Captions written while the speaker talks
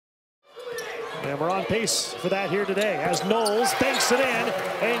And we're on pace for that here today as Knowles banks it in,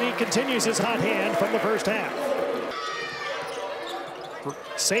 and he continues his hot hand from the first half.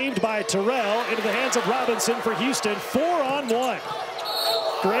 Saved by Terrell into the hands of Robinson for Houston. 4-on-1.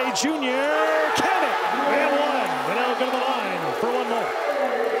 Gray Jr. can it, and one. And it'll go to the line for one more.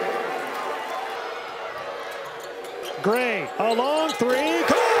 Gray, a long three,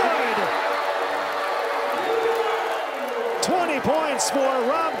 good! 20 points for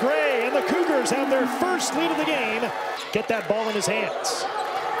Rob Gray, and the Cougars have their first lead of the game. Get that ball in his hands.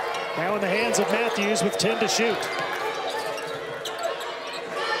 Now in the hands of Matthews with 10 to shoot.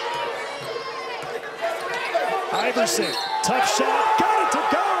 Iverson, tough shot, got it to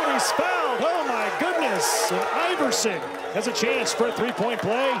go, and he's fouled. Oh my goodness. And Iverson has a chance for a three-point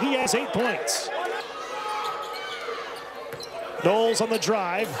play. He has 8 points. Knowles on the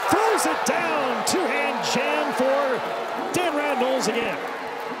drive, throws it down. Two-hand jam for Knowles again.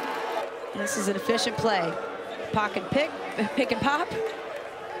 This is an efficient play. Pocket pick and pop.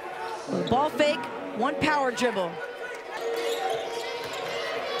 Ball fake, one power dribble.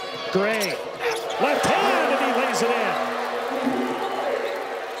 Gray, left hand, and he lays it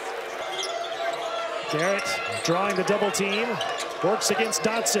in. Garrett drawing the double team, works against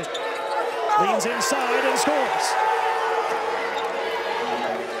Dotson. Leans inside and scores.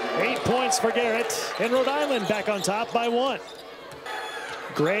 8 points for Garrett, and Rhode Island back on top by 1.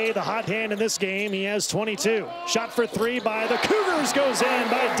 Gray, the hot hand in this game, he has 22. Shot for 3 by the Cougars goes in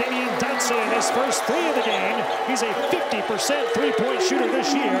by Damian Dotson. His first 3 of the game. He's a 50% three-point shooter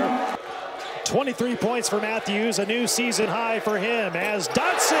this year. 23 points for Matthews, a new season high for him as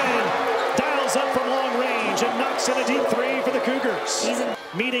Dotson dials up from long range and knocks in a deep 3 for the Cougars.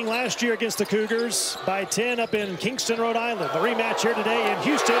 Meeting last year against the Cougars by 10 up in Kingston, Rhode Island. The rematch here today in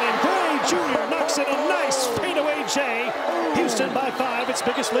Houston, and Gray Jr. knocks in a nice fadeaway J. Houston by 5, its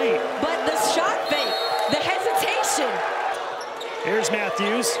biggest lead. But the shot fake, the hesitation. Here's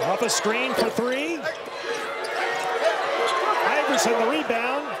Matthews off a screen for 3. Iverson the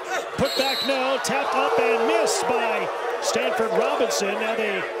rebound, put back no, tapped up and missed by Stanford Robinson. Now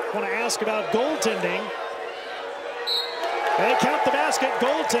they want to ask about goaltending. They count the basket,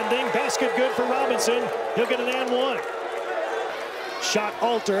 goaltending, basket good for Robinson. He'll get an and one. Shot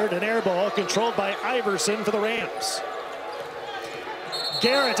altered, an air ball controlled by Iverson for the Rams.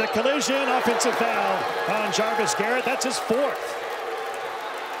 Garrett, a collision, offensive foul on Jarvis Garrett. That's his 4th.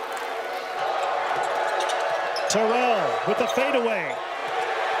 Terrell with the fadeaway.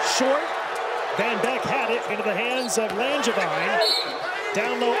 Short. Van Beck had it into the hands of Langevin.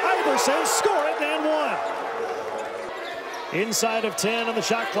 Down low, Iverson, score it, and 1. Inside of 10 on the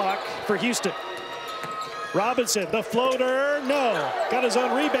shot clock for Houston. Robinson, the floater, no. Got his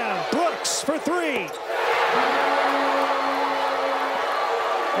own rebound. Brooks for 3.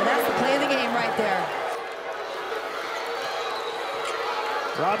 Well, that's the play of the game right there.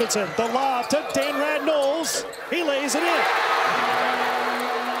 Robinson, the lob to Knowles. He lays it in.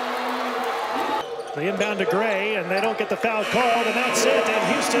 The inbound to Gray, and they don't get the foul called, and that's it.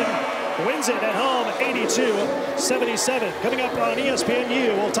 And Houston wins it at home, 82-77. Coming up on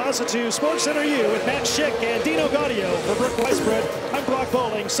ESPNU, we'll toss it to SportsCenter U with Matt Schick and Dino Gaudio. For Brooke Weisbrod, I'm Brock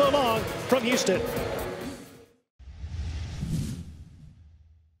Bowling. So long from Houston.